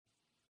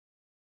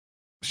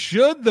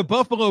Should the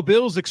Buffalo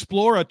Bills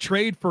explore a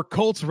trade for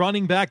Colts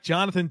running back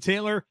Jonathan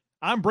Taylor?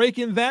 I'm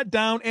breaking that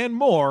down and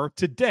more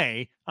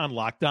today on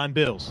Locked On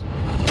Bills.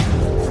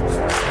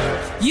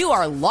 You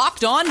are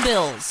Locked On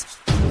Bills,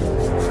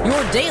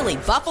 your daily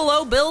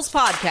Buffalo Bills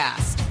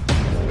podcast.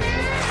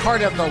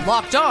 Part of the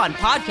Locked On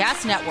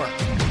Podcast Network,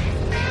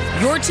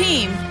 your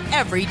team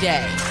every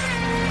day.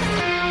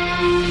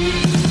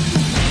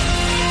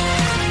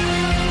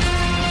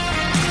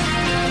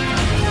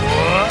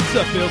 What's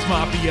up, Bills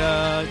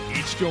Mafia?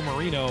 It's Joe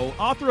Marino,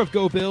 author of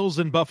Go Bills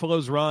and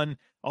Buffalo's Run,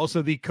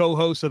 also the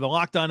co-host of the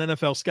Locked On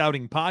NFL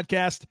Scouting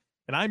podcast,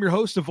 and I'm your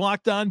host of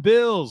Locked On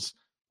Bills. I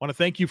want to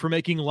thank you for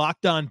making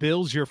Locked On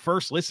Bills your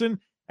first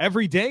listen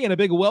every day, and a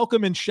big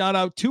welcome and shout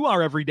out to our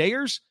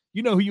everydayers.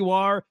 You know who you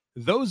are.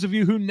 Those of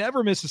you who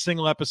never miss a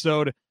single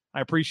episode, I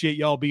appreciate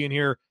y'all being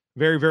here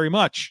very, very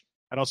much.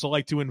 I'd also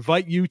like to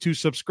invite you to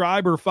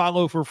subscribe or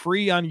follow for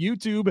free on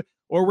YouTube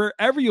or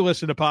wherever you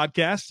listen to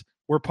podcasts.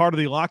 We're part of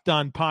the Locked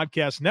On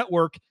Podcast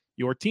Network,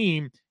 your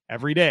team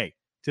every day.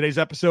 Today's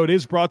episode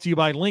is brought to you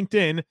by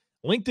LinkedIn.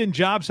 LinkedIn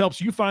Jobs helps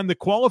you find the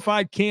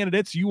qualified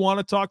candidates you want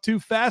to talk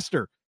to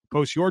faster.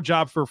 Post your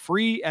job for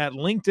free at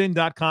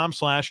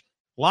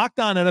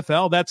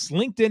linkedin.com/LockedOnNFL. That's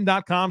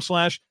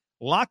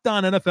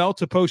linkedin.com/LockedOnNFL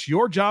to post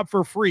your job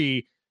for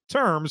free.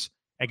 Terms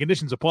and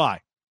conditions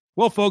apply.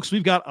 Well, folks,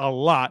 we've got a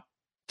lot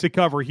to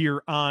cover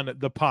here on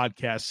the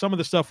podcast. Some of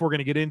the stuff we're going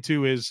to get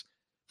into is,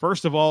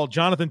 first of all,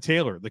 Jonathan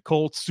Taylor, the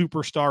Colts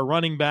superstar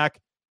running back.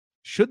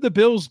 Should the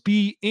Bills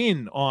be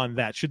in on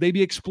that? Should they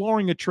be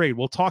exploring a trade?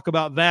 We'll talk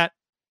about that.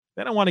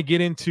 Then I want to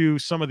get into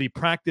some of the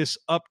practice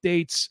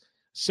updates,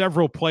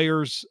 several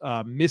players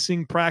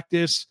missing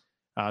practice,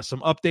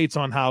 some updates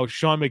on how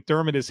Sean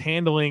McDermott is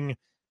handling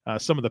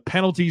some of the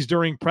penalties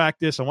during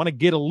practice. I want to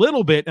get a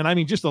little bit, and I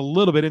mean just a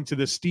little bit, into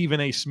the Stephen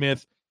A.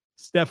 Smith,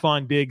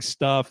 Stephon Diggs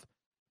stuff.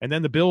 And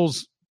then the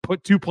Bills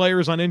put 2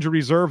 players on injured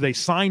reserve. They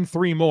signed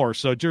 3 more.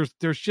 So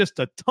there's just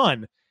a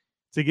ton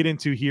to get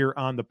into here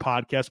on the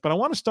podcast. But I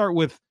want to start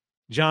with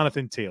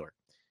Jonathan Taylor.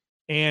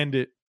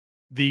 And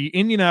the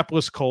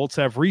Indianapolis Colts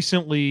have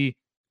recently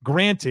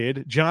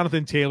granted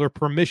Jonathan Taylor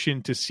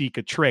permission to seek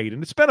a trade.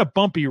 And it's been a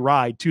bumpy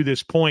ride to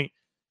this point.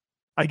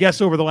 I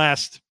guess over the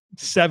last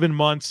 7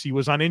 months, he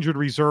was on injured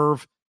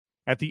reserve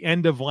at the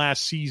end of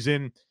last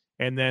season.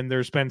 And then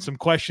there's been some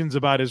questions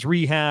about his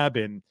rehab.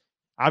 And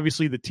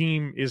obviously the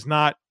team is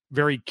not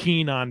very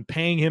keen on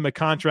paying him a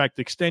contract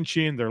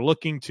extension. They're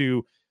looking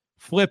to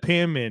flip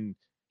him and,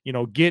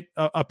 get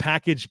a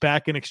package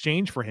back in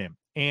exchange for him.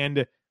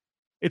 And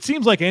it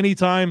seems like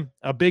anytime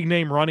a big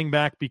name running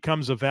back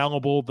becomes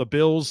available, the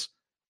Bills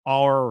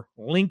are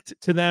linked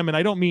to them. And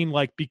I don't mean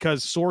like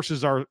because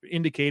sources are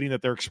indicating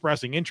that they're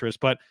expressing interest,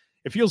 but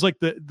it feels like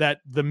that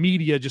the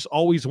media just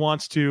always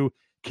wants to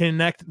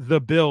connect the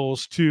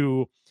Bills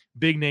to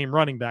big name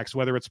running backs,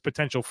 whether it's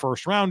potential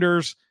first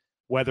rounders,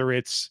 whether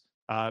it's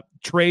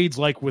trades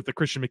like with the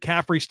Christian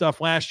McCaffrey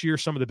stuff last year,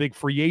 some of the big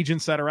free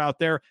agents that are out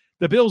there.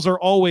 The Bills are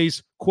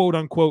always, quote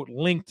unquote,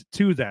 linked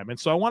to them. And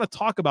so I want to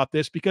talk about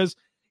this because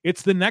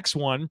it's the next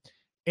one.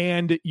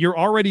 And you're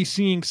already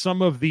seeing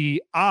some of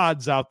the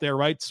odds out there,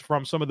 right,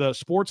 from some of the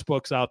sports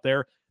books out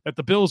there, that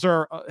the Bills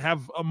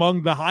have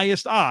among the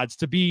highest odds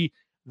to be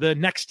the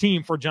next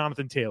team for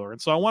Jonathan Taylor.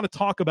 And so I want to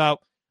talk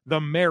about the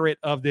merit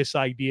of this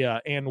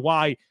idea and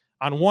why,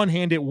 on one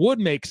hand, it would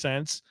make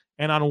sense,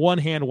 and on one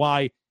hand,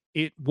 why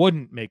it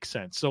wouldn't make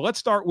sense. So let's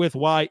start with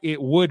why it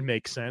would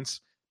make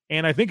sense.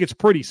 And I think it's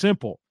pretty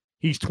simple.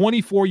 He's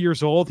 24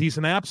 years old. He's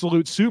an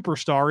absolute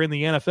superstar in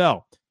the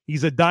NFL.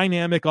 He's a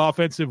dynamic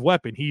offensive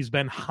weapon. He's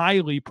been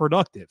highly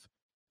productive.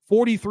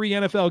 43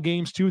 NFL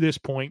games to this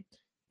point.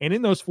 And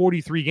in those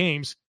 43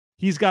 games,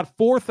 he's got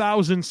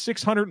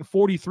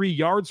 4,643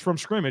 yards from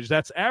scrimmage.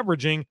 That's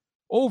averaging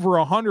over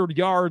 100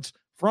 yards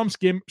from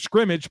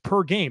scrimmage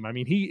per game. I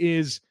mean, he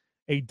is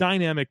a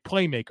dynamic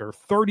playmaker.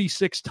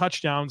 36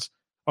 touchdowns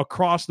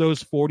across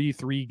those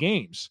 43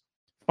 games.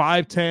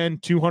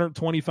 5'10",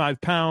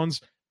 225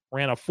 pounds,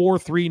 ran a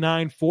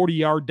 4.39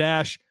 40-yard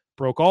dash,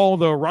 broke all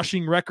the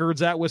rushing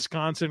records at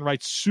Wisconsin,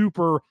 right?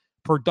 Super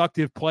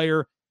productive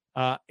player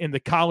in the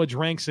college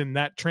ranks, and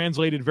that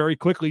translated very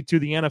quickly to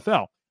the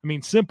NFL. I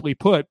mean, simply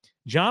put,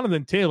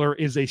 Jonathan Taylor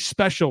is a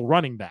special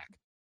running back.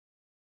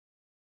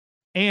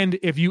 And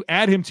if you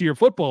add him to your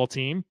football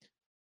team,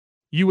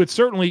 you would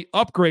certainly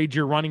upgrade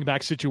your running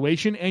back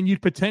situation, and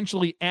you'd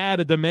potentially add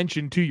a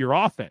dimension to your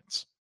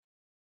offense.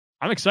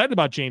 I'm excited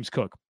about James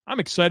Cook. I'm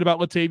excited about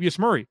Latavius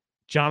Murray.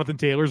 Jonathan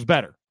Taylor's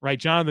better, right?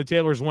 Jonathan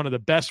Taylor is one of the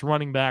best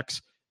running backs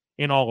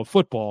in all of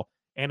football,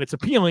 and it's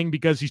appealing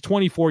because he's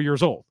 24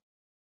 years old,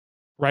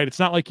 right? It's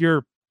not like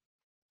you're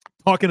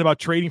talking about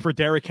trading for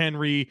Derrick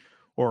Henry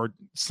or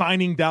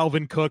signing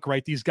Dalvin Cook,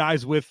 right? These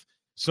guys with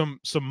some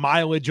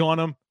mileage on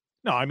them.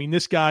 No, I mean,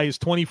 this guy is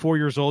 24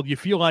 years old. You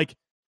feel like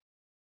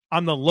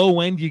on the low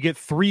end, you get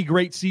 3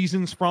 great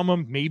seasons from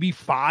him, maybe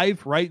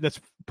 5, right?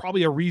 That's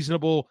probably a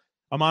reasonable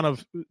amount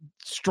of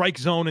strike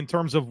zone in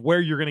terms of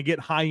where you're going to get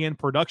high-end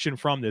production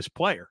from this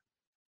player.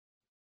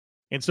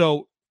 And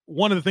so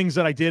one of the things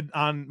that I did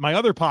on my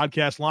other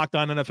podcast, Locked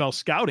On NFL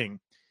Scouting,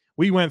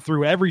 we went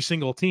through every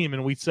single team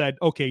and we said,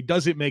 okay,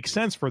 does it make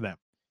sense for them?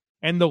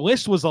 And the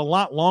list was a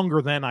lot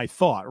longer than I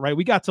thought, right?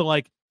 We got to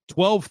like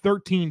 12,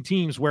 13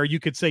 teams where you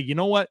could say, you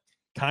know what,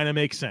 kind of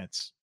makes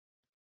sense.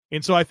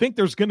 And so I think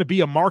there's going to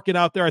be a market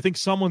out there. I think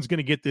someone's going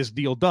to get this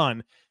deal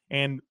done.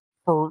 And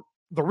for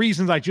the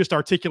reasons I just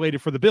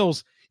articulated for the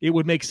Bills, it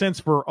would make sense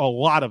for a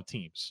lot of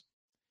teams.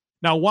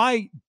 Now,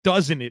 why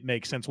doesn't it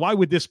make sense? Why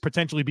would this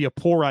potentially be a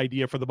poor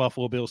idea for the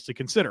Buffalo Bills to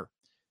consider?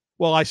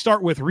 Well, I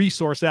start with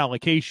resource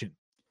allocation.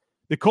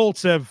 The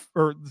Colts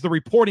or the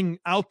reporting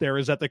out there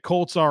is that the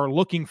Colts are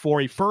looking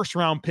for a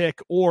first-round pick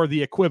or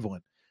the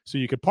equivalent. So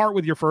you could part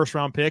with your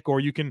first-round pick,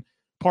 or you can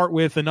part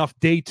with enough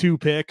day 2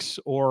 picks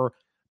or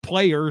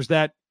players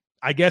that,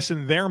 I guess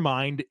in their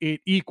mind,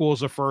 it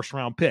equals a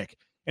first-round pick.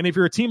 And if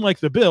you're a team like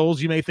the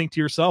Bills, you may think to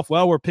yourself,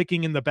 well, we're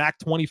picking in the back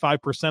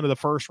 25% of the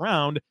first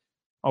round.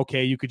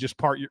 Okay, you could just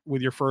part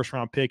with your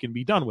first-round pick and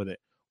be done with it.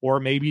 Or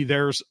maybe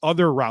there's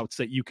other routes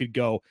that you could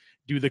go.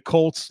 Do the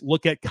Colts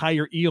look at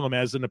Kaiir Elam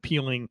as an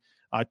appealing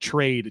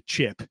trade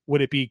chip?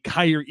 Would it be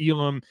Kaiir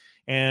Elam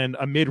and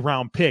a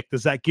mid-round pick?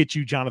 Does that get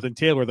you Jonathan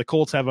Taylor? The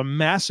Colts have a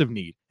massive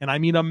need, and I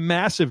mean a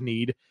massive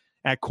need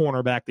at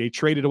cornerback. They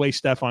traded away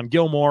Stephon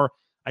Gilmore.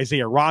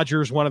 Isaiah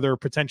Rodgers, one of their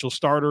potential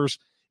starters,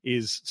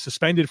 is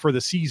suspended for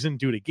the season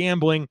due to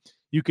gambling.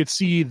 You could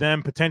see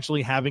them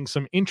potentially having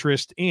some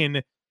interest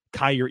in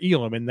Kaiir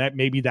Elam, and that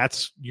maybe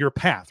that's your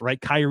path, right?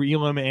 Kaiir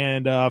Elam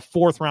and a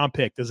 4th-round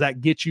pick. Does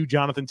that get you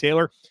Jonathan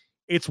Taylor?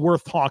 It's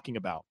worth talking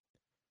about.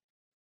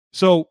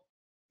 So,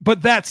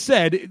 but that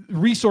said,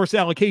 resource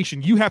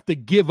allocation, you have to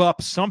give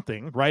up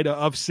something, right,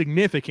 of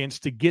significance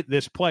to get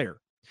this player.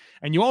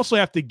 And you also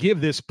have to give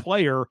this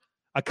player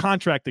a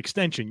contract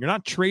extension. You're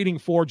not trading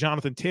for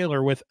Jonathan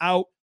Taylor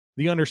without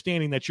the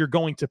understanding that you're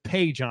going to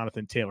pay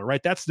Jonathan Taylor,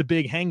 right? That's the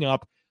big hang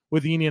up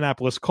with the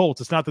Indianapolis Colts.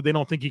 It's not that they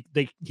don't think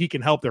he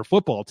can help their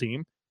football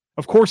team.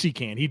 Of course he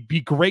can. He'd be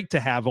great to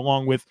have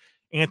along with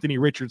Anthony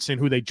Richardson,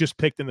 who they just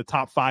picked in the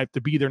top 5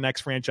 to be their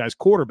next franchise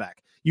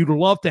quarterback. You'd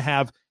love to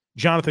have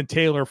Jonathan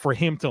Taylor for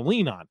him to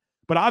lean on,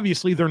 but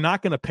obviously they're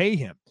not going to pay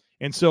him.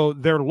 And so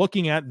they're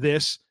looking at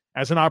this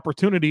as an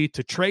opportunity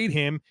to trade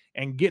him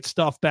and get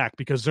stuff back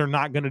because they're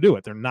not going to do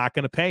it. They're not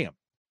going to pay him.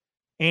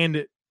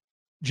 And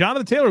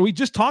Jonathan Taylor, we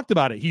just talked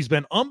about it. He's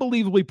been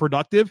unbelievably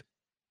productive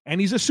and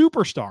he's a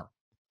superstar.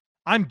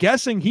 I'm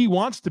guessing he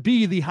wants to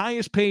be the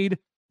highest paid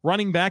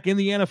running back in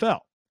the NFL.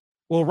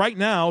 Well, right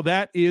now,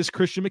 that is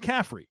Christian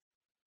McCaffrey,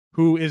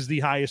 who is the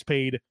highest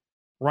paid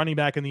running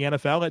back in the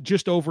NFL at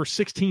just over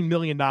 $16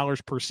 million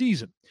per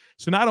season.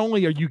 So not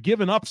only are you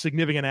giving up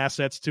significant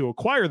assets to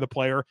acquire the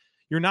player,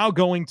 you're now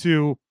going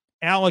to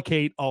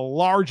allocate a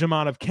large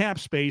amount of cap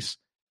space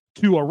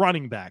to a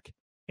running back.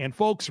 And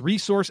folks,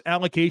 resource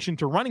allocation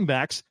to running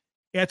backs,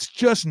 it's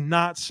just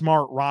not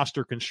smart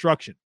roster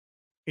construction.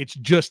 It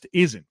just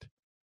isn't.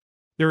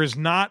 There is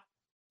not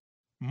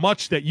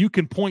much that you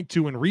can point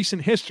to in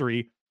recent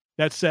history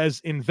that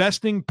says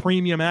investing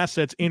premium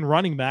assets in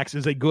running backs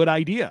is a good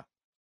idea,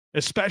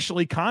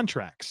 especially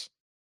contracts.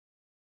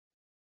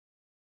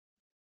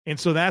 And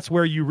so that's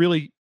where you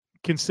really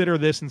consider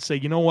this and say,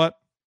 you know what?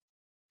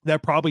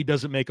 That probably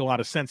doesn't make a lot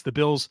of sense. The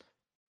Bills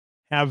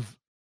have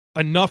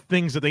enough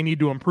things that they need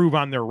to improve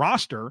on their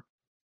roster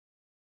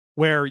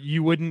where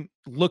you wouldn't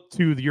look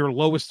to your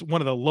lowest,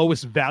 one of the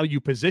lowest value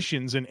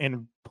positions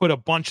and put a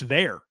bunch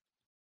there.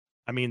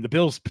 I mean, the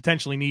Bills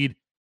potentially need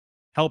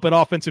help at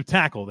offensive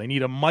tackle. They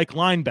need a Mike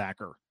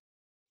linebacker.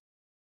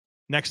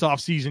 Next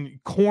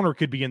offseason, corner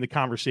could be in the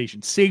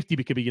conversation. Safety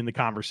could be in the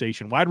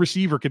conversation. Wide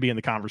receiver could be in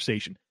the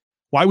conversation.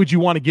 Why would you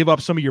want to give up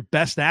some of your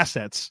best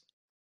assets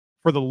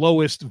for the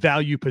lowest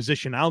value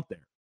position out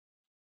there?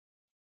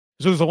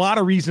 So there's a lot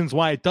of reasons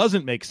why it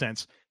doesn't make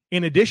sense,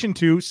 in addition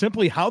to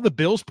simply how the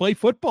Bills play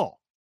football.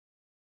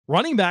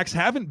 Running backs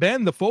haven't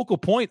been the focal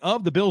point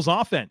of the Bills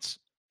offense.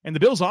 And the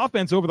Bills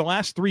offense over the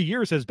last 3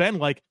 years has been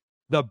like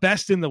the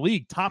best in the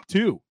league, top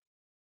 2.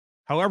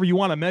 However you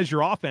want to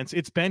measure offense,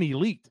 it's been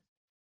elite.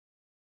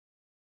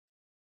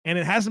 And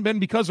it hasn't been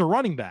because of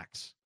running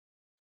backs.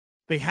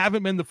 They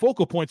haven't been the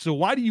focal point. So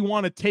why do you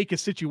want to take a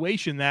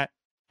situation that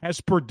has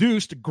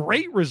produced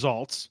great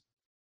results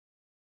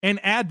and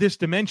add this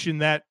dimension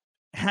that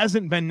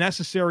hasn't been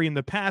necessary in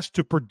the past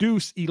to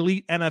produce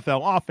elite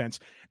NFL offense?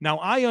 Now,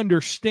 I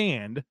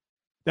understand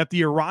that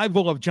the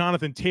arrival of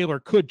Jonathan Taylor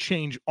could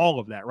change all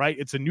of that, right?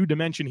 It's a new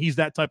dimension. He's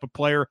that type of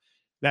player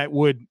that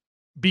would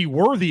be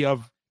worthy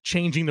of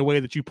changing the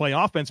way that you play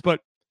offense. But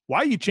why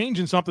are you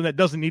changing something that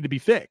doesn't need to be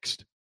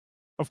fixed?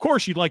 Of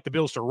course, you'd like the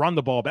Bills to run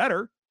the ball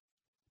better,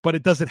 but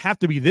it doesn't have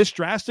to be this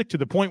drastic to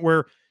the point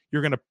where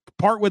you're going to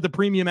part with the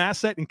premium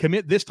asset and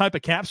commit this type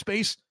of cap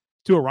space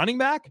to a running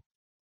back.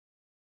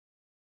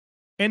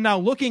 And now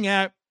looking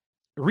at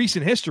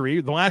recent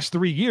history, the last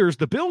 3 years,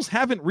 the Bills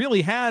haven't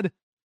really had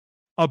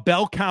a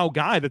bell cow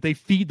guy that they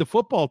feed the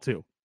football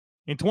to.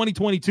 In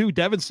 2022,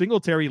 Devin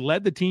Singletary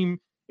led the team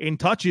in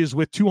touches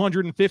with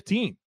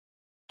 215.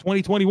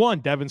 2021,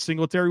 Devin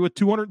Singletary with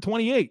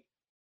 228.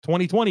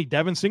 2020,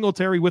 Devin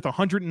Singletary with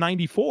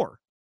 194.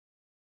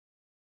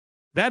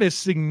 That is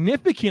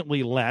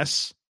significantly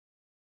less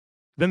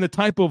than the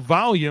type of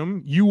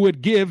volume you would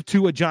give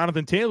to a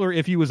Jonathan Taylor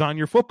if he was on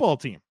your football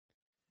team.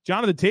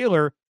 Jonathan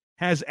Taylor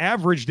has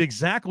averaged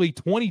exactly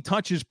 20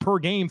 touches per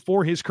game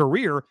for his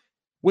career,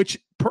 which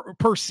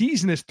per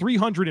season is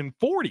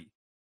 340.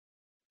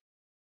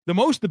 The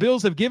most the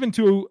Bills have given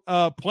to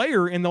a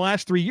player in the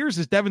last 3 years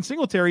is Devin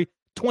Singletary,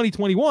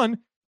 2021,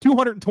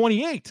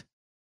 228.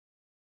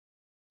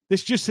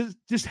 This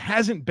just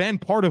hasn't been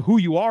part of who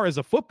you are as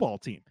a football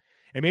team.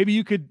 And maybe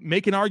you could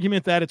make an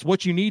argument that it's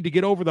what you need to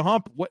get over the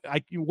hump,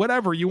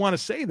 whatever you want to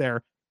say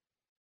there.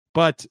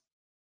 But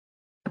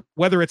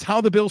whether it's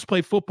how the Bills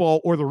play football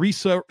or the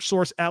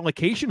resource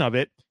allocation of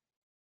it,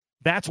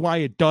 that's why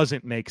it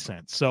doesn't make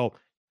sense. So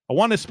I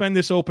want to spend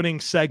this opening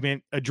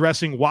segment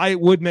addressing why it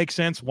would make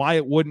sense, why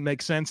it wouldn't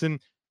make sense. And,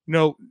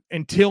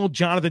 until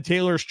Jonathan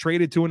Taylor is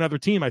traded to another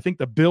team, I think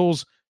the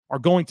Bills are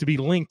going to be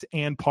linked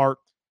and part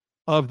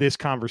of this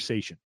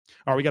conversation.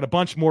 All right, we got a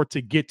bunch more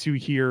to get to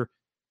here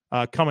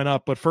coming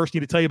up, but first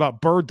need to tell you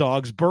about Bird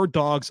Dogs. Bird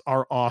Dogs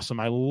are awesome.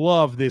 I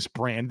love this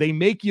brand. They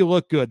make you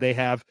look good. They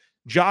have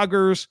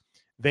joggers.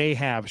 They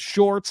have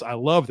shorts. I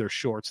love their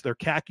shorts. They're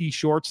khaki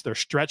shorts. They're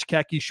stretch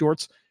khaki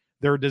shorts.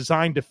 They're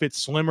designed to fit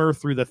slimmer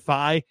through the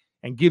thigh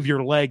and give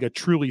your leg a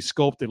truly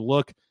sculpted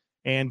look.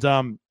 And,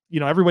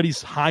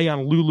 everybody's high on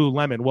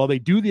Lululemon. Well, they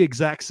do the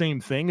exact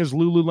same thing as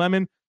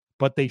Lululemon,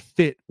 but they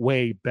fit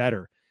way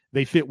better.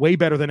 They fit way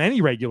better than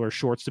any regular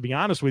shorts, to be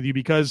honest with you,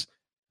 because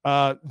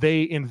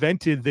they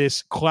invented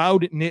this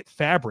cloud knit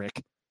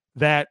fabric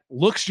that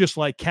looks just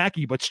like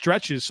khaki, but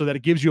stretches so that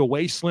it gives you a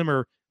way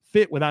slimmer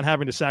fit without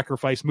having to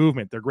sacrifice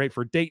movement. They're great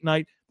for date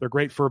night. They're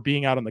great for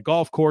being out on the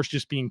golf course,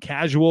 just being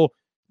casual.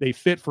 They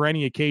fit for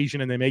any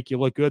occasion and they make you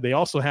look good. They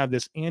also have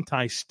this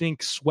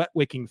anti-stink sweat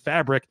wicking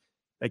fabric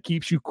that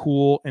keeps you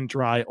cool and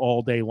dry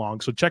all day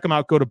long. So check them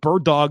out. Go to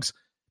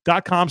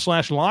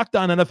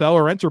birddogs.com/LockedOnNFL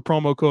or enter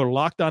promo code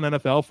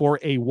LockedOnNFL for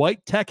a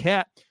white tech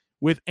hat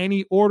with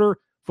any order.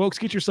 Folks,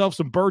 get yourself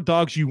some Bird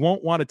Dogs. You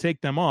won't want to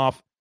take them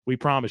off. We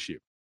promise you.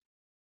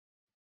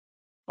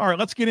 All right,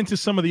 let's get into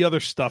some of the other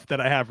stuff that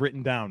I have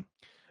written down.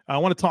 I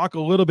want to talk a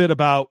little bit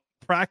about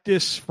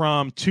practice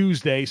from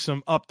Tuesday,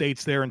 some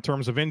updates there in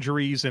terms of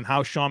injuries and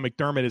how Sean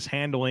McDermott is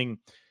handling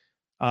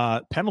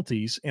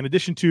penalties, in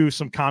addition to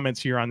some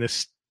comments here on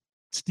this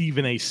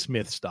Stephen A.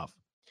 Smith stuff.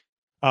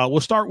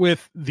 We'll start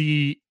with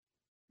the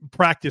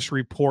practice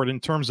report in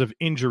terms of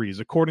injuries.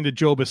 According to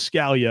Joe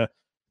Biscaglia,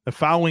 the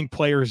following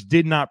players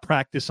did not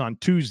practice on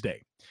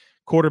Tuesday.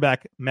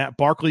 Quarterback Matt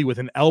Barkley with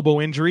an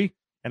elbow injury.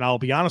 And I'll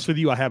be honest with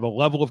you, I have a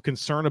level of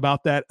concern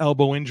about that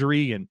elbow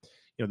injury and,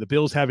 the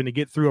Bills having to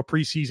get through a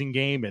preseason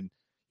game. And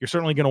you're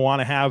certainly going to want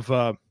to have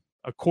a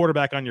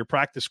quarterback on your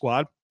practice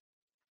squad.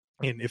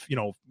 And if,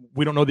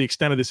 we don't know the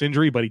extent of this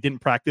injury, but he didn't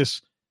practice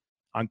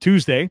on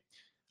Tuesday.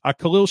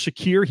 Khalil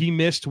Shakir, he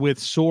missed with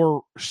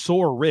sore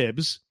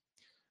ribs.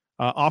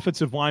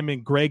 Offensive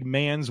lineman Greg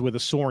Manns with a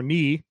sore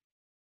knee.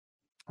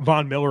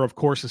 Von Miller, of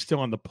course, is still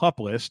on the PUP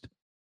list.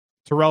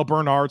 Terrell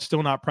Bernard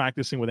still not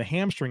practicing with a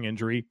hamstring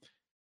injury.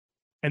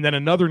 And then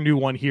another new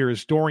one here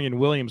is Dorian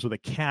Williams with a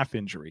calf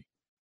injury.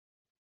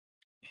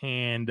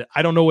 And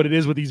I don't know what it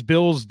is with these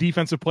Bills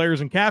defensive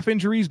players and calf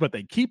injuries, but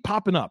they keep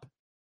popping up.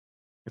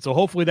 And so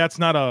hopefully that's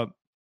not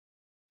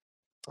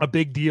a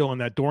big deal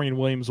and that Dorian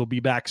Williams will be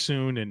back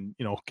soon and,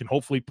 can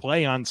hopefully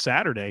play on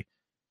Saturday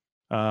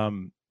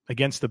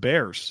against the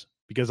Bears,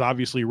 because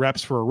obviously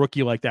reps for a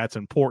rookie like that's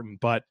important.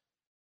 But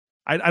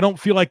I don't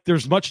feel like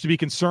there's much to be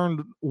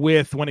concerned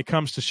with when it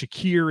comes to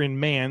Shakir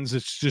and Manns.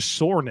 It's just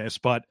soreness.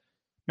 But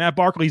Matt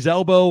Barkley's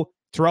elbow,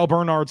 Terrell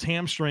Bernard's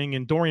hamstring,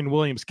 and Dorian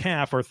Williams'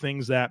 calf are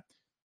things that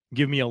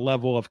give me a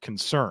level of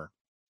concern.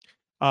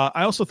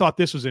 I also thought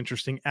this was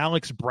interesting.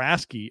 Alex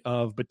Brasky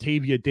of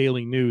Batavia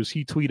Daily News,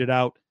 he tweeted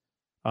out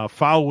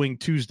following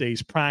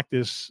Tuesday's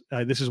practice.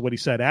 This is what he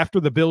said.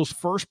 After the Bills'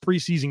 first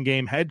preseason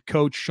game, head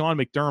coach Sean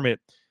McDermott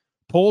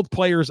pulled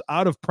players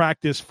out of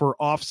practice for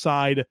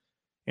offside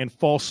and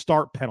false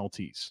start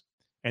penalties.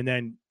 And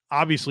then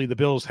obviously the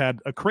Bills had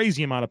a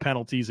crazy amount of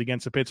penalties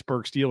against the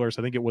Pittsburgh Steelers.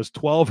 I think it was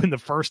 12 in the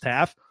first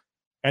half.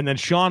 And then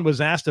Sean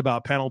was asked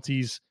about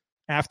penalties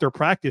after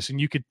practice, and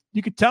you could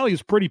tell he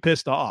was pretty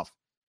pissed off.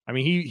 I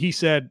mean, he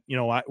said,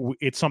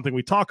 it's something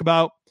we talk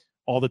about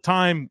all the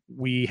time.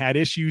 We had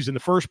issues in the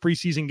first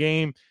preseason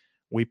game.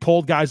 We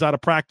pulled guys out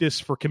of practice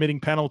for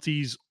committing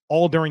penalties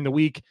all during the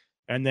week.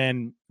 And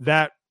then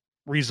that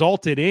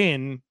resulted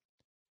in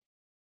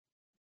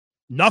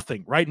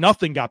nothing, right?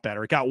 Nothing got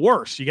better. It got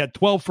worse. You got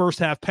 12 first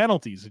half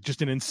penalties. It's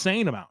just an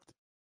insane amount.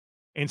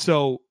 And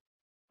so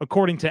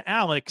according to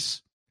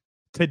Alex,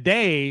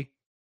 today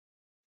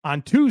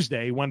on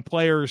Tuesday, when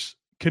players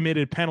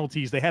committed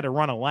penalties, they had to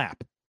run a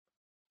lap.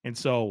 And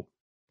so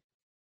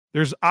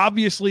there's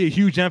obviously a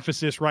huge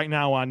emphasis right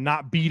now on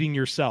not beating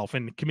yourself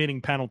and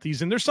committing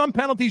penalties. And there's some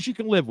penalties you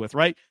can live with,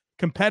 right?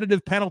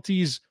 Competitive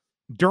penalties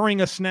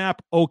during a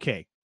snap,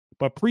 okay.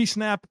 But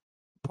pre-snap,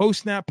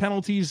 post-snap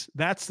penalties,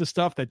 that's the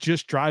stuff that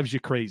just drives you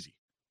crazy.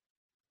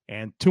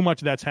 And too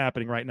much of that's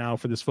happening right now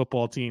for this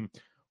football team.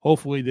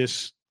 Hopefully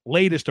this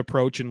latest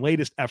approach and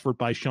latest effort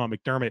by Sean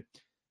McDermott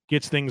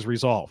gets things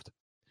resolved.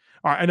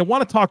 All right, and I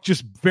want to talk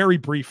just very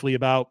briefly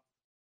about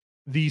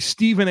the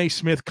Stephen A.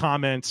 Smith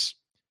comments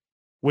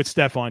with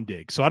Stephon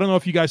Diggs. So I don't know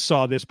if you guys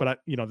saw this, but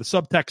the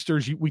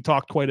subtexters, we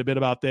talked quite a bit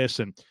about this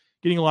and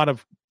getting a lot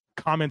of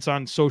comments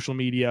on social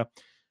media.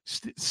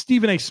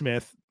 Stephen A.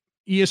 Smith,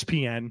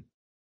 ESPN,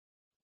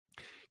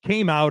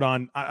 came out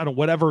on, I don't know,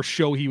 whatever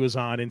show he was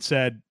on and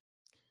said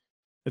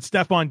that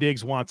Stephon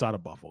Diggs wants out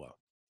of Buffalo.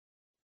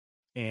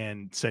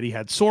 And said he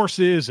had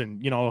sources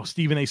and,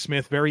 Stephen A.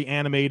 Smith, very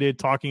animated,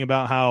 talking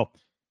about how,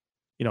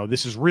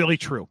 this is really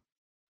true.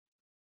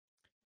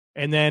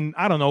 And then,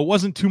 I don't know, it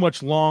wasn't too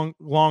much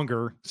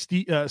longer.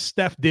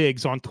 Steph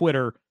Diggs on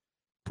Twitter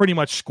pretty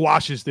much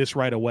squashes this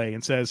right away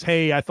and says,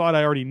 hey, I thought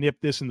I already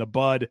nipped this in the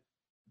bud.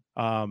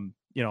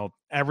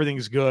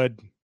 Everything's good.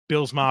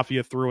 Bills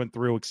Mafia through and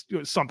through,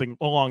 something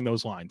along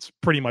those lines.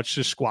 Pretty much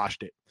just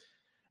squashed it.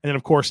 And then,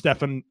 of course,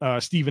 Stephen A.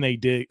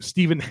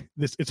 Smith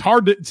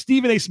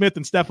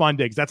and Stephon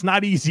Diggs. That's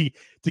not easy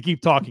to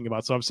keep talking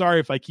about. So I'm sorry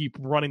if I keep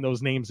running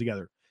those names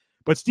together.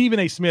 But Stephen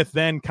A. Smith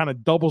then kind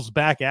of doubles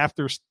back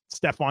after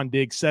Stephon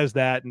Diggs says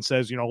that and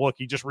says, look,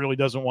 he just really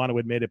doesn't want to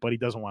admit it, but he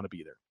doesn't want to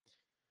be there.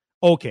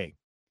 Okay.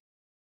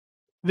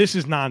 This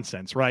is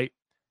nonsense, right?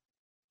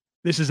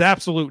 This is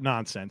absolute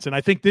nonsense. And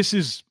I think this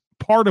is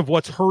part of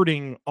what's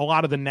hurting a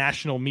lot of the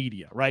national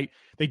media, right?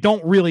 They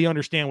don't really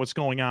understand what's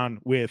going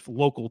on with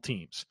local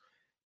teams.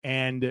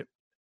 And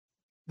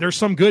there's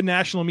some good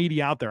national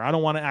media out there. I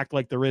don't want to act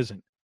like there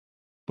isn't.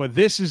 But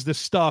this is the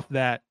stuff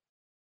that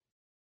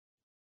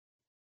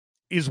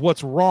is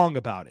what's wrong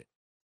about it.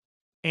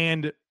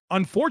 And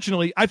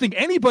unfortunately, I think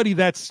anybody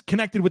that's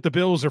connected with the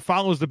Bills or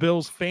follows the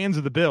Bills, fans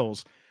of the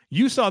Bills,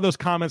 you saw those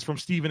comments from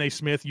Stephen A.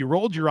 Smith, you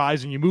rolled your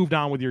eyes and you moved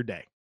on with your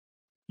day.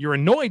 You're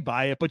annoyed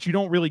by it, but you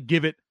don't really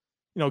give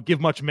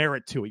much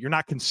merit to it. You're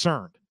not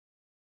concerned.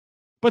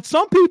 But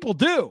some people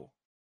do.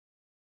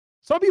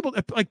 Some people,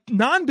 like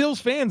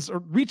non-Bills fans, are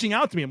reaching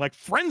out to me, like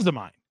friends of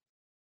mine,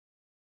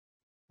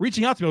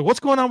 reaching out to me, like,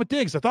 what's going on with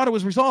Diggs? I thought it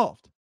was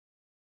resolved.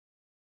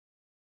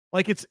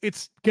 Like it's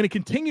going to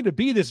continue to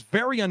be this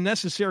very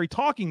unnecessary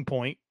talking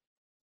point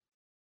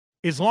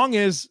as long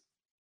as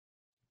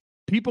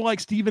people like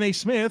Stephen A.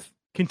 Smith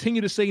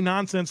continue to say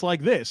nonsense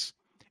like this.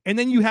 And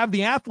then you have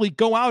the athlete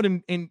go out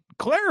and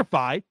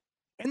clarify,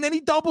 and then he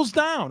doubles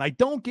down. I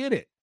don't get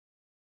it.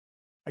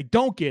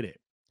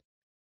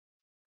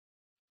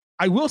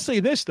 I will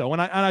say this, though,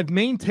 and I've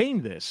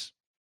maintained this.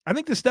 I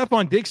think the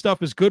Stephon Diggs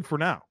stuff is good for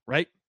now,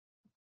 right?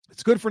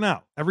 It's good for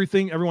now.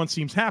 Everyone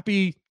seems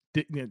happy.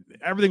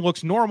 Everything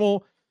looks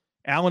normal.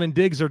 Allen and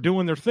Diggs are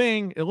doing their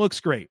thing. It looks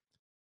great.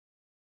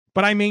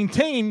 But I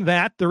maintain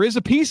that there is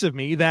a piece of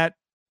me that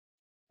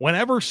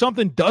whenever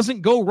something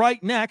doesn't go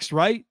right next,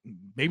 right?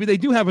 Maybe they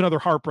do have another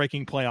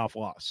heartbreaking playoff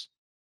loss.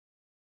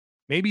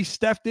 Maybe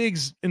Steph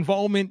Diggs'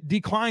 involvement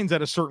declines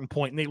at a certain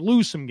point and they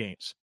lose some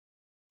games.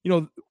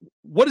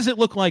 What does it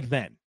look like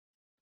then?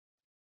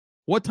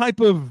 What type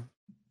of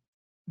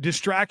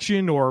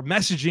distraction or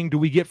messaging do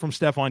we get from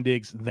Stephon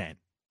Diggs then?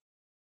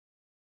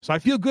 So I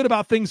feel good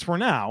about things for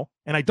now,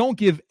 and I don't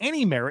give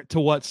any merit to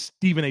what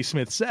Stephen A.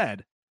 Smith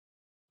said.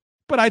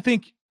 But I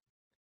think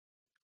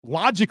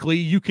logically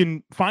you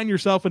can find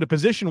yourself in a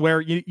position where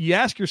you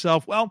ask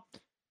yourself, well,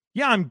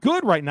 yeah, I'm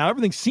good right now.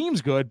 Everything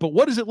seems good, but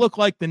what does it look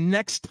like the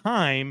next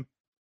time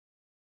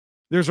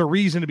there's a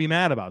reason to be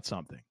mad about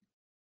something?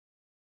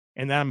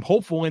 And I'm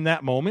hopeful in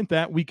that moment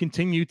that we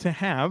continue to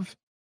have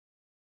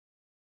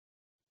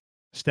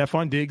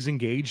Stephon Diggs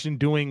engaged in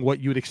doing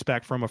what you would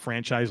expect from a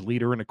franchise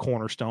leader and a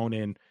cornerstone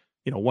and,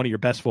 one of your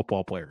best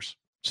football players.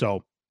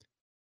 So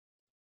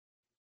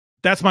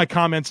that's my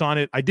comments on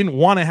it. I didn't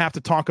want to have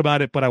to talk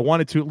about it, but I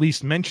wanted to at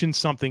least mention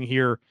something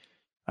here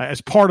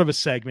as part of a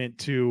segment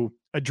to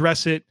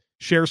address it,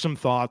 share some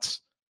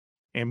thoughts,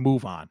 and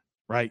move on,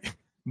 right?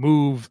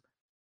 Move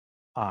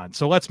on.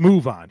 So let's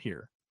move on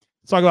here.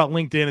 Let's talk about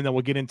LinkedIn, and then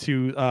we'll get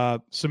into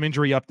some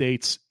injury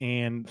updates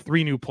and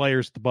 3 new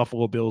players the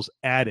Buffalo Bills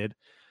added.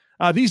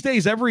 These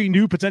days, every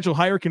new potential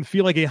hire can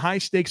feel like a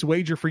high-stakes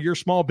wager for your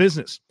small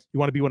business. You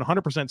want to be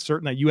 100%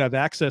 certain that you have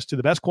access to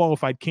the best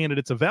qualified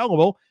candidates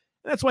available,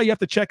 and that's why you have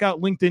to check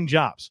out LinkedIn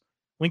Jobs.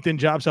 LinkedIn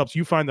Jobs helps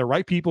you find the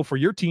right people for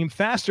your team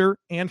faster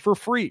and for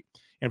free.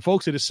 And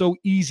folks, it is so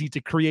easy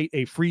to create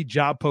a free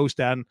job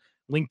post on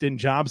LinkedIn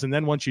Jobs, and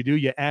then once you do,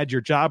 you add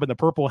your job in the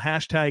purple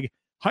hashtag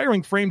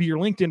hiring frame to your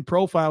LinkedIn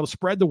profile to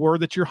spread the word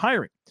that you're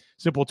hiring.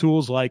 Simple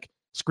tools like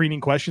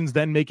screening questions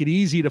then make it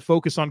easy to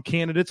focus on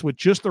candidates with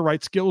just the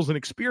right skills and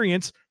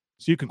experience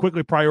so you can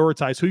quickly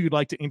prioritize who you'd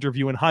like to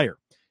interview and hire.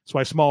 That's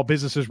why small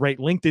businesses rate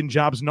LinkedIn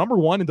Jobs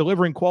 #1 in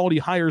delivering quality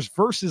hires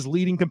versus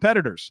leading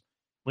competitors.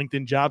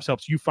 LinkedIn Jobs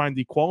helps you find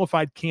the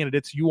qualified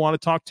candidates you want to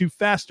talk to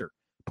faster.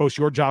 Post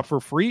your job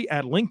for free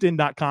at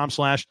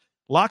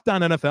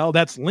linkedin.com/LockedOnNFL.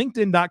 That's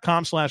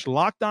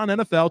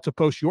linkedin.com/LockedOnNFL to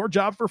post your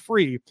job for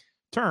free.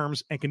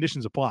 Terms and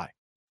conditions apply.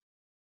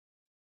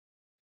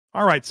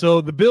 All right, so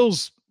the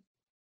Bills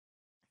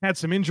had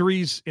some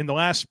injuries in the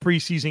last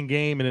preseason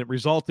game, and it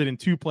resulted in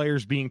 2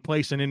 players being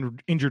placed in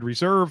injured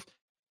reserve,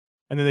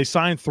 and then they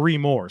signed 3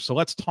 more. So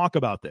let's talk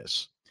about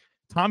this.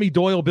 Tommy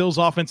Doyle, Bills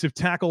offensive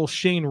tackle,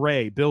 Shane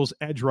Ray, Bills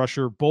edge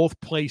rusher, both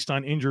placed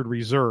on injured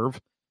reserve.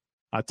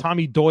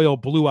 Tommy Doyle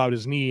blew out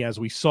his knee, as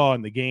we saw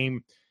in the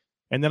game.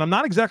 And then I'm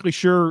not exactly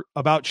sure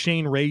about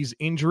Shane Ray's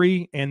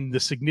injury and the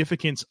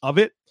significance of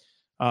it.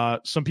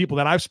 Some people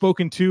that I've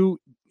spoken to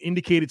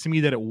indicated to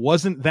me that it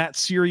wasn't that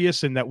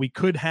serious and that we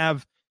could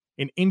have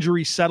an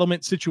injury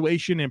settlement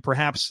situation, and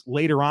perhaps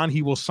later on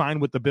he will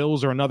sign with the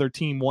Bills or another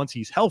team once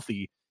he's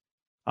healthy.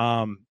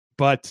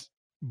 But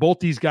both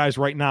these guys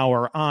right now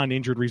are on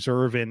injured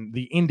reserve, and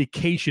the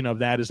indication of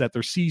that is that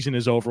their season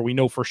is over. We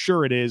know for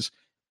sure it is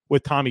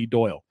with Tommy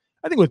Doyle.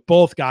 I think with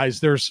both guys,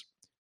 there's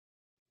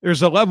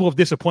a level of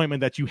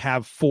disappointment that you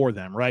have for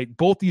them, right?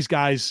 Both these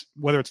guys,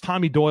 whether it's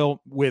Tommy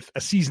Doyle with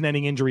a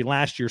season-ending injury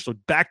last year, so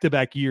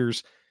back-to-back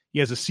years, he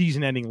has a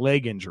season-ending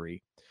leg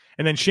injury.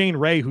 And then Shane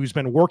Ray, who's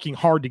been working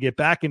hard to get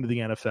back into the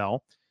NFL,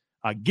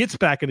 gets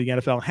back into the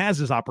NFL, has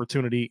his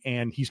opportunity,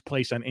 and he's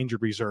placed on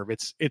injured reserve.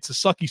 It's a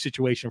sucky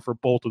situation for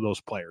both of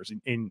those players.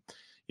 And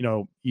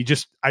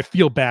I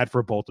feel bad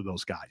for both of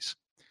those guys.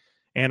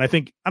 And I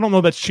don't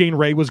know that Shane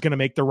Ray was going to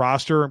make the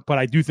roster, but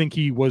I do think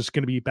he was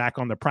going to be back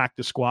on the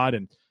practice squad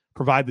and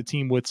provide the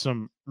team with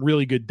some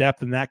really good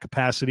depth in that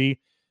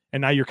capacity.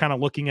 And now you're kind of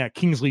looking at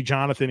Kingsley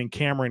Jonathan and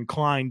Cameron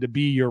Klein to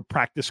be your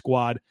practice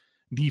squad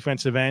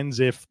defensive ends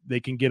if they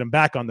can get him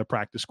back on the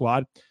practice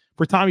squad.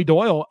 For Tommy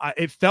Doyle,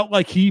 it felt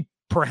like he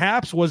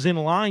perhaps was in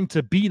line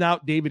to beat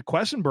out David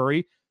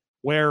Quessenberry,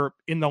 where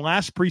in the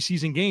last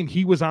preseason game,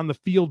 he was on the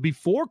field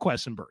before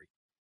Quessenberry.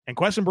 And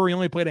Quessenberry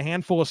only played a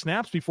handful of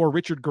snaps before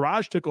Richard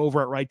Garage took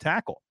over at right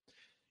tackle.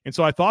 And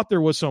so I thought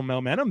there was some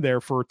momentum there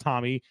for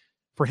Tommy,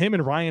 for him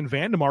and Ryan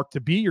Vandemark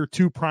to be your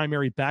two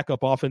primary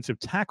backup offensive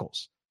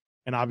tackles.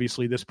 And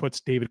obviously this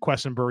puts David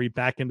Quessenberry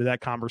back into that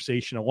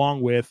conversation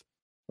along with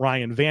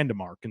Ryan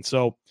Vandemark. And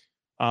so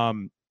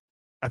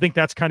I think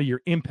that's kind of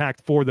your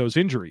impact for those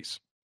injuries.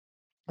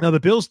 Now, the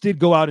Bills did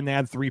go out and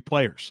add 3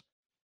 players.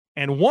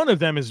 And one of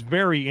them is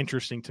very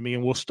interesting to me,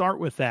 and we'll start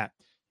with that.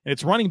 And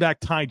it's running back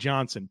Ty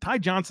Johnson. Ty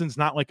Johnson's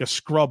not like a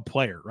scrub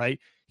player, right?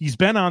 He's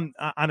been on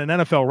an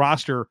NFL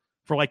roster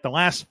for like the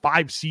last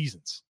 5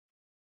 seasons.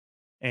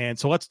 And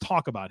so let's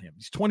talk about him.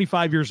 He's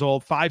 25 years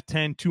old,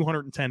 5'10",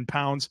 210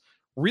 pounds,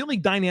 really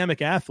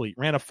dynamic athlete.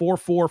 Ran a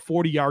 4.4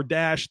 40-yard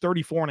dash,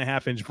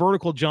 34.5-inch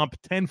vertical jump,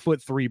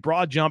 10'3"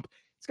 broad jump.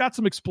 He's got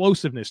some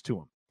explosiveness to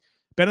him.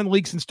 Been in the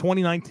league since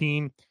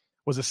 2019,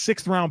 was a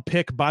 6th-round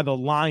pick by the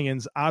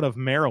Lions out of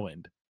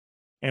Maryland,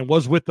 and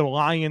was with the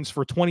Lions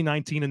for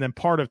 2019 and then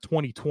part of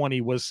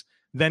 2020, was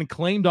then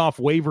claimed off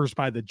waivers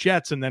by the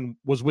Jets and then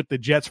was with the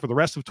Jets for the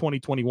rest of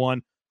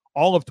 2021,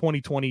 all of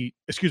 2020,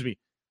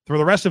 for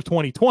the rest of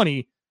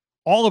 2020,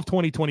 all of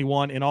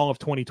 2021, and all of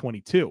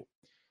 2022.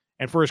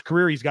 And for his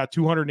career, he's got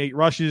 208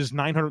 rushes,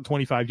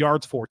 925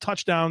 yards, 4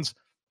 touchdowns,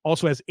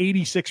 also has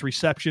 86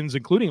 receptions,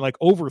 including like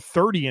over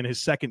 30 in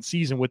his second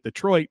season with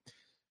Detroit,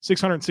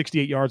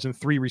 668 yards and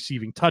 3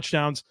 receiving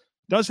touchdowns.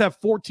 Does have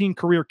 14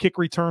 career kick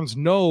returns,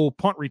 no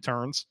punt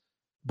returns,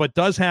 but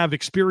does have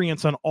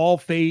experience on all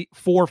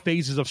 4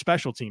 phases of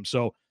special teams.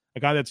 So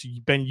a guy that's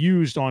been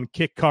used on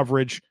kick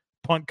coverage,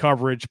 punt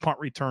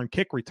return,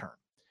 kick return.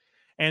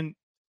 And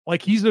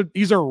like he's a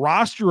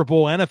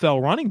rosterable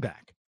NFL running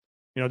back.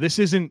 This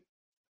isn't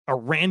a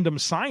random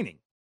signing.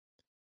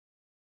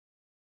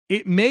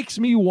 It makes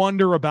me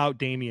wonder about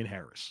Damian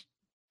Harris.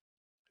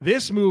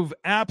 This move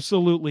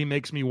absolutely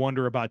makes me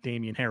wonder about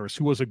Damian Harris,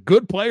 who was a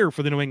good player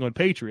for the New England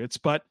Patriots,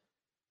 but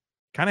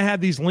kind of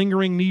had these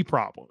lingering knee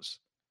problems.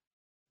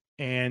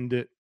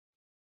 And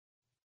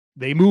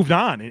they moved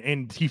on,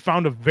 and he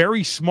found a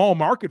very small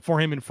market for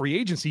him in free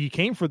agency. He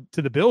came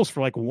to the Bills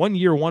for like 1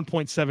 year,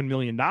 $1.7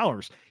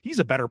 million. He's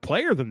a better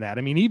player than that.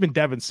 I mean, even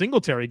Devin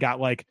Singletary got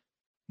like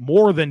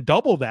more than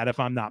double that, if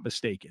I'm not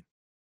mistaken.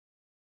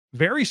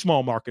 Very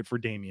small market for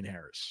Damian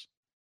Harris.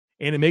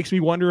 And it makes me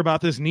wonder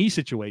about this knee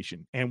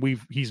situation. And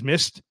he's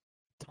missed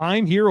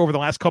time here over the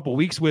last couple of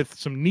weeks with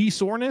some knee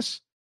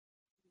soreness.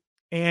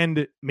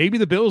 And maybe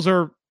the Bills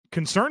are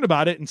concerned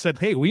about it and said,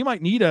 hey, we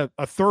might need a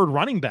third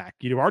running back.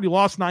 You've already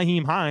lost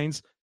Nyheim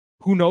Hines.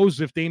 Who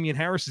knows if Damian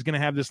Harris is going to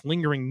have this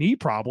lingering knee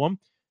problem.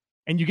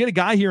 And you get a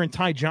guy here in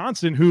Ty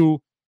Johnson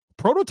who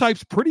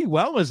prototypes pretty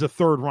well as a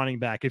third running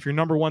back. If your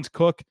number 1's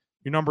Cook,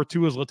 your number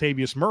 2 is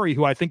Latavius Murray,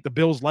 who I think the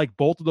Bills like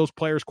both of those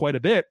players quite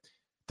a bit.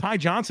 Ty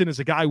Johnson is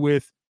a guy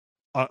with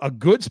a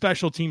good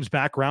special teams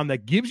background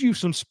that gives you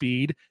some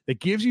speed, that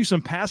gives you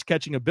some pass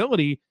catching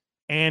ability,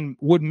 and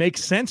would make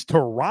sense to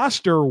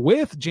roster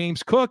with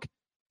James Cook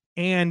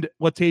and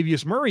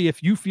Latavius Murray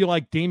if you feel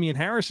like Damian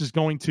Harris is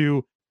going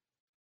to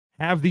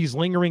have these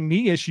lingering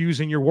knee issues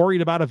and you're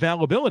worried about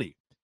availability.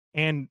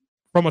 And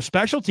from a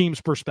special teams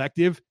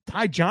perspective,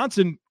 Ty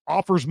Johnson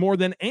offers more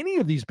than any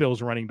of these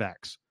Bills running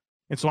backs.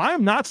 And so I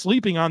am not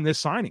sleeping on this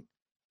signing.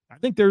 I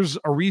think there's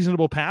a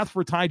reasonable path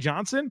for Ty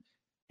Johnson,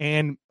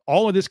 and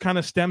all of this kind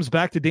of stems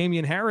back to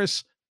Damian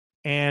Harris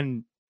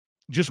and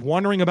just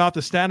wondering about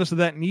the status of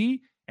that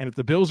knee and if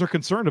the Bills are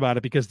concerned about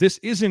it, because this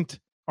isn't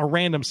a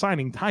random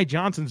signing. Ty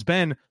Johnson's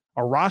been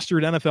a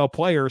rostered NFL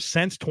player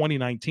since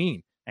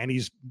 2019, and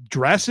he's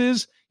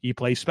dresses, He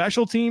plays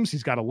special teams.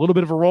 He's got a little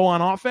bit of a role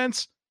on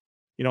offense.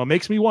 It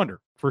makes me wonder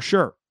for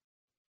sure.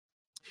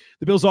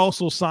 The Bills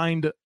also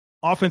signed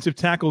offensive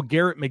tackle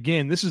Garrett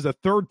McGinn. This is the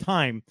third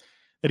time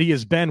that he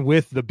has been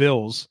with the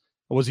Bills.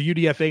 It was a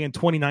UDFA in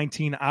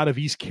 2019 out of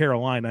East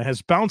Carolina,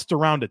 has bounced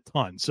around a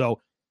ton.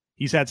 So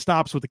he's had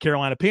stops with the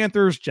Carolina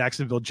Panthers,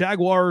 Jacksonville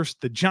Jaguars,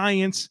 the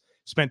Giants,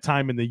 spent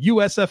time in the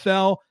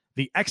USFL,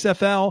 the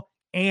XFL,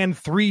 and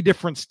 3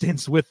 different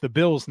stints with the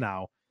Bills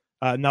now.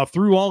 Now,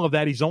 through all of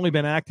that, he's only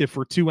been active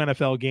for 2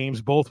 NFL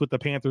games, both with the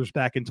Panthers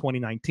back in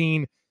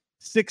 2019.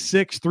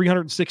 6'6",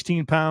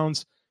 316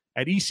 pounds.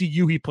 At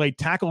ECU, he played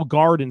tackle,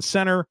 guard, and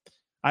center.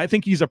 I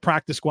think he's a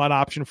practice squad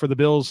option for the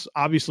Bills,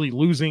 obviously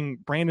losing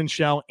Brandon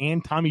Shell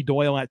and Tommy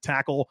Doyle at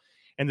tackle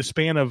in the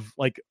span of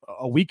like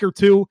a week or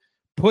two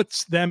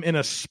puts them in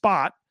a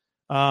spot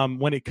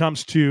when it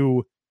comes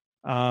to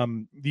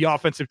the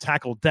offensive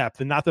tackle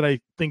depth. And not that I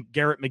think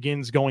Garrett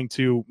McGinn's going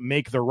to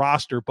make the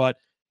roster, but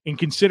in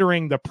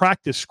considering the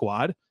practice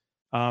squad,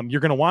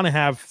 you're going to want to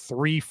have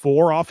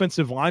 3-4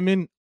 offensive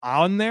linemen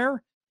on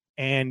there.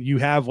 And you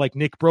have like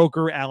Nick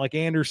Broker, Alec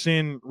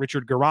Anderson,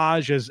 Richard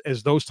Garage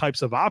as those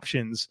types of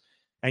options.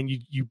 And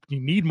you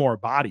need more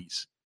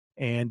bodies.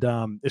 And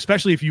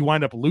especially if you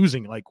wind up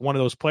losing like one of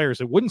those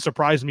players, it wouldn't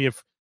surprise me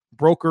if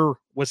Broker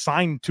was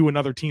signed to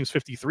another team's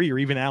 53 or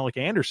even Alec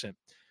Anderson.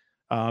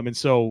 And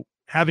so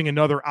having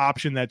another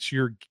option that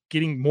you're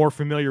getting more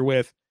familiar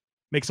with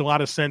makes a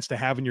lot of sense to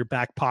have in your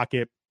back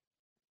pocket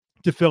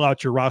to fill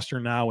out your roster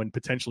now and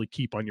potentially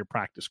keep on your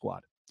practice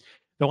squad.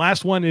 The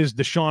last one is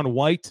Deshaun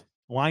White,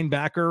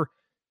 linebacker.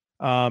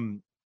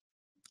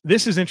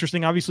 This is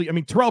interesting. Obviously, I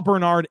mean, Terrell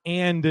Bernard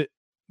and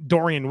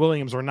Dorian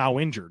Williams are now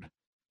injured.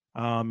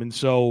 And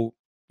so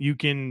you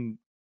can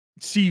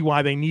see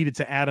why they needed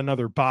to add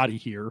another body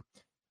here.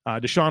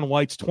 Deshaun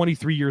White's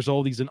 23 years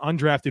old. He's an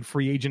undrafted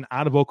free agent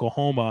out of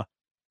Oklahoma.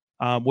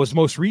 Was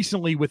most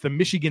recently with the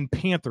Michigan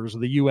Panthers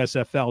of the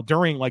USFL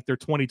during like their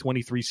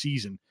 2023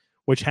 season,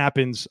 which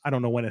happens, I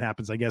don't know when it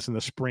happens, I guess in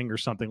the spring or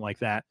something like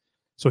that.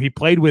 So he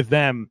played with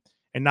them.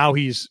 And now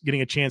he's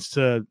getting a chance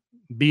to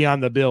be on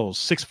the Bills.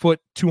 6 foot,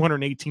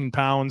 218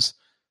 pounds.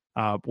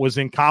 Was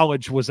in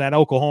college, was at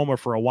Oklahoma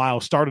for a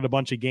while, started a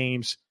bunch of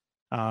games.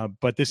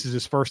 But this is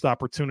his first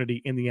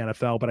opportunity in the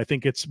NFL. But I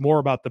think it's more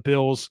about the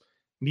Bills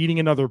needing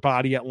another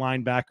body at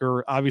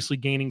linebacker, obviously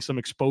gaining some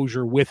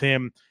exposure with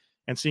him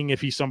and seeing if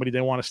he's somebody they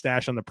want to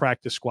stash on the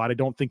practice squad. I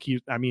don't think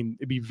it'd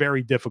be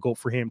very difficult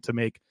for him to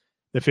make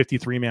the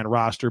 53-man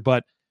roster.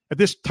 But at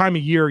this time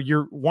of year,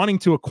 you're wanting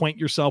to acquaint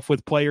yourself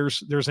with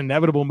players. There's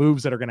inevitable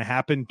moves that are going to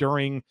happen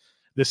during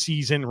the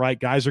season, right?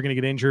 Guys are going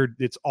to get injured.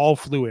 It's all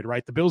fluid,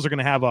 right? The Bills are going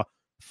to have a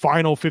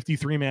final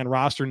 53-man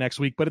roster next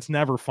week, but it's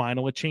never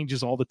final. It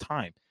changes all the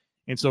time.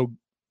 And so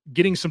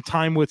getting some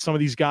time with some of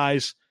these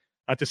guys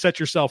to set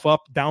yourself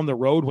up down the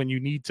road when you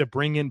need to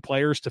bring in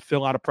players to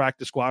fill out a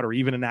practice squad or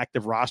even an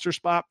active roster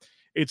spot,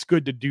 it's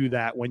good to do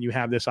that when you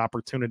have this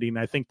opportunity. And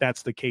I think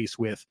that's the case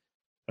with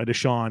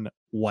Deshaun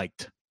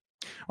White.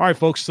 All right,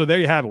 folks, so there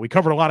you have it. We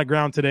covered a lot of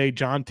ground today.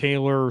 John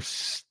Taylor,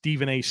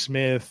 Stephen A.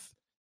 Smith,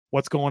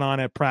 what's going on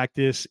at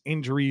practice,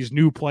 injuries,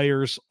 new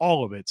players,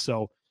 all of it.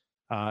 So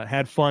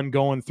had fun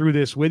going through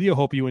this with you.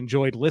 Hope you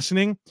enjoyed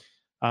listening.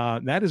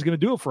 That is going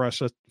to do it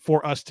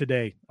for us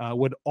today.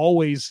 Would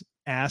always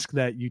ask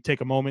that you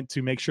take a moment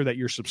to make sure that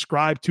you're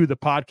subscribed to the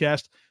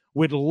podcast.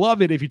 Would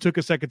love it if you took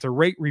a second to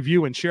rate,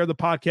 review, and share the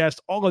podcast.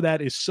 All of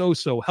that is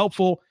so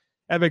helpful.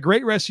 Have a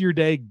great rest of your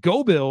day.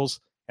 Go Bills.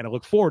 And I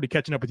look forward to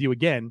catching up with you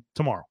again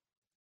tomorrow.